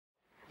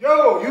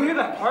Yo, you hear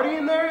that party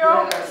in there,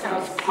 yo? Yeah, that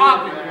sounds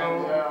popping, good,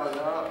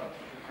 yo.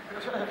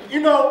 Yeah. You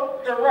know,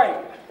 they're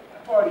right. The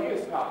party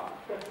is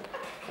popping.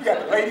 We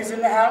got the ladies in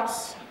the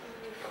house.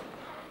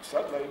 What's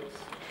up, ladies?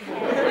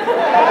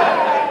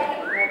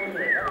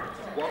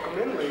 Welcome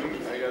in,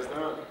 ladies. How you guys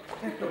doing?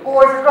 The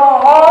boys are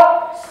going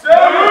hard.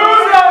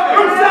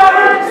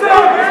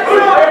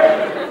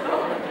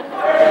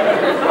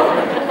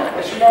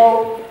 But you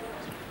know,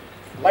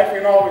 life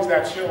ain't always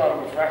that chill out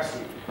of a frat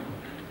suit.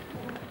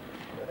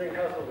 I think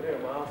house over there,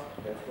 Miles.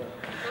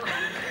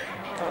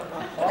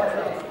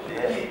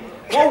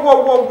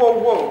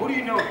 Whoa. Who do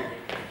you know here?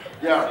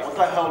 Yeah, what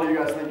the hell do you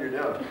guys think you're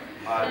doing?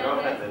 No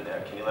offense in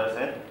there. Can you let us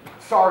in?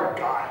 Sorry,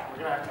 guy.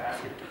 We're gonna have to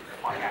ask you.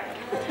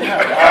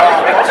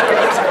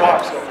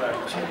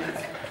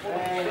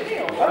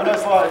 I know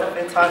it's like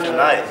in time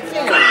tonight.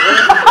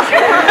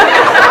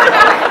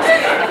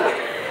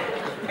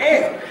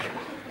 Damn.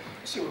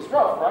 Shit was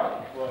rough, right?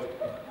 But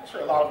I'm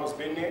sure a lot of us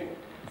been there.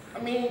 I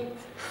mean,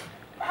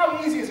 how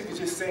easy is it to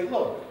just say,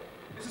 look,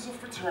 this is a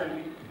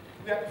fraternity,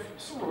 we got the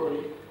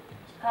sorority,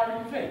 it's a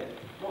private event,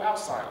 no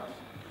outsiders.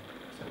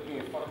 Instead of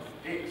being fucking for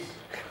dicks.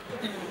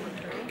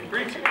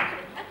 Preach it.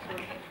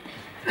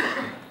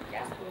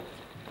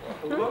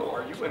 Hello,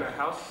 are you in a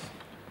house?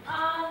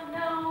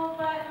 No,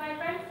 but my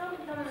friends told me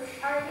to come to this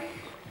party.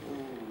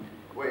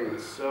 Ooh,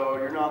 wait, so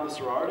you're not in the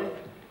sorority?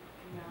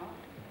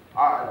 No.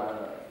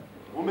 Alright.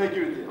 We'll make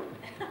you a deal.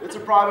 It's a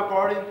private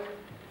party.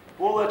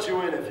 We'll let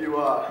you in if you,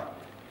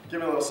 give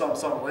me a little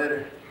something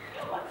later.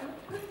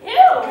 Ew!